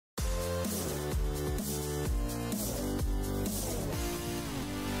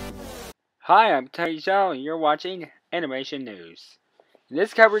Hi, I'm Colchado, and you're watching Animation News. And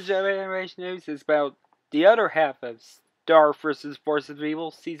this coverage of Animation News is about the other half of Star vs. Forces of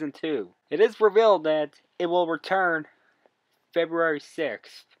Evil Season 2. It is revealed that it will return February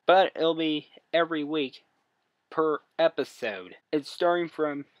 6th, but it'll be every week per episode. It's starting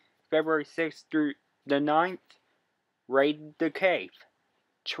from February 6th through the 9th. Raid the Cave,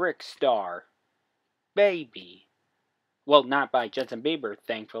 Trick Star, Baby. Well, not by Justin Bieber,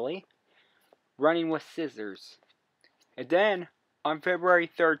 thankfully. Running with Scissors. And then, on February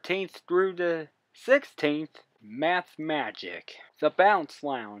 13th through the 16th, Math Magic, The Bounce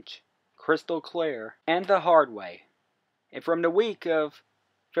Lounge, Crystal Clear, and The Hard Way. And from the week of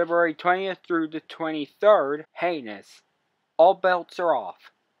February 20th through the 23rd, Heinous, All Belts Are Off.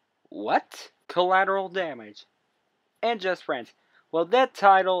 What? Collateral Damage. And Just Friends. Well, that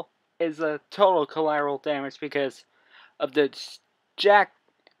title is a total collateral damage because of the Jarko.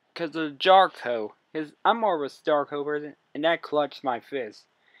 Because I'm more of a Starco person, and that clutched my fist,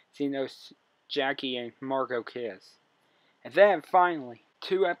 seeing those Jackie and Marco kiss. And then, finally,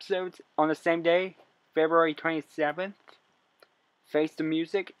 2 episodes on the same day, February 27th, Face the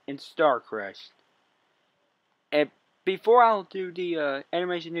Music and Star Crush. And before I'll do the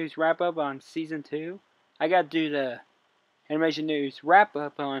Animation News wrap-up on Season 2, I gotta do the Animation News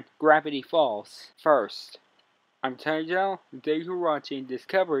wrap-up on Gravity Falls first. I'm Colchado, and thank you for watching this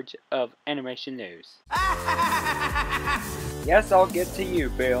coverage of Animation News. Yes, I'll get to you,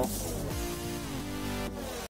 Bill.